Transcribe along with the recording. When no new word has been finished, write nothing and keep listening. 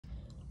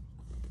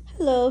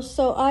Hello.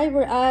 So I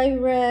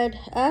read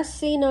As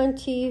Seen on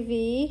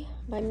TV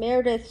by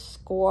Meredith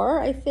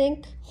Schorr, I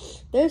think.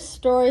 This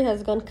story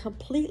has gone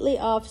completely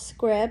off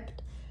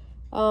script.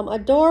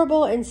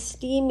 Adorable and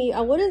steamy.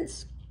 I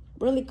wouldn't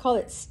really call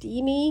it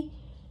steamy.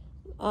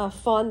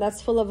 Fun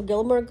that's full of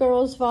Gilmore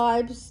Girls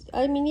vibes.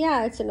 I mean,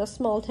 yeah, it's in a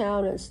small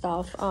town and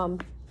stuff.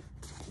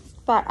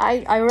 But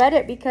I read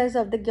it because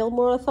of the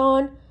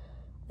Gilmore-a-thon,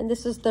 and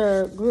this is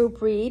their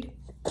group read.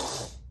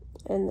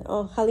 And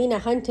Helena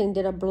Hunting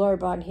did a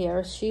blurb on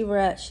here. She's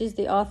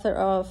the author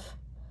of,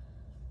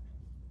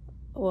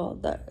 well,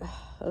 the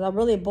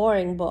really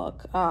boring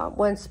book,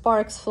 When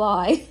Sparks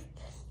Fly,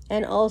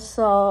 and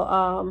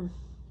also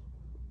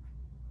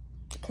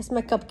Kiss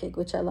My Cupcake,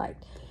 which I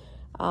liked.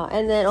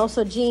 And then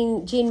also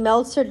Jean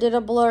Meltzer did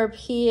a blurb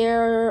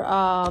here.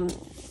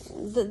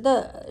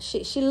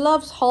 She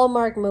loves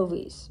Hallmark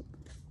movies.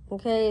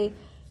 Okay.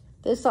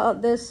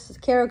 This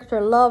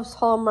character loves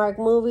Hallmark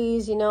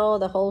movies, you know,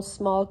 the whole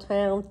small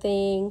town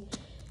thing.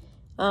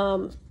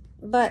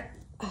 But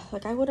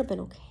like, I would have been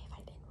okay if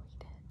I didn't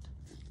read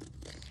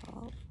it.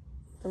 So,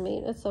 I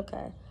mean, it's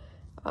okay.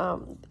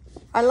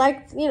 I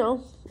liked, you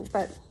know,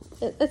 but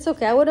it's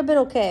okay. I would have been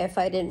okay if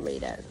I didn't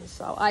read it.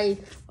 So I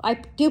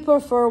do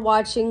prefer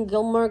watching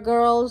Gilmore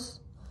Girls.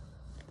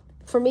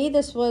 For me,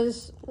 this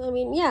was, I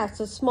mean, yeah, it's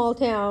a small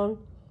town,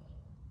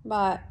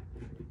 but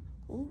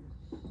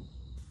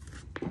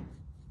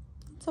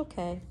it's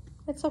okay.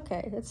 It's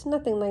okay. It's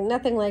nothing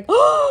like,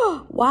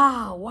 oh,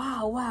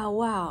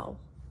 wow.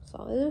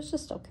 So it was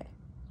just okay.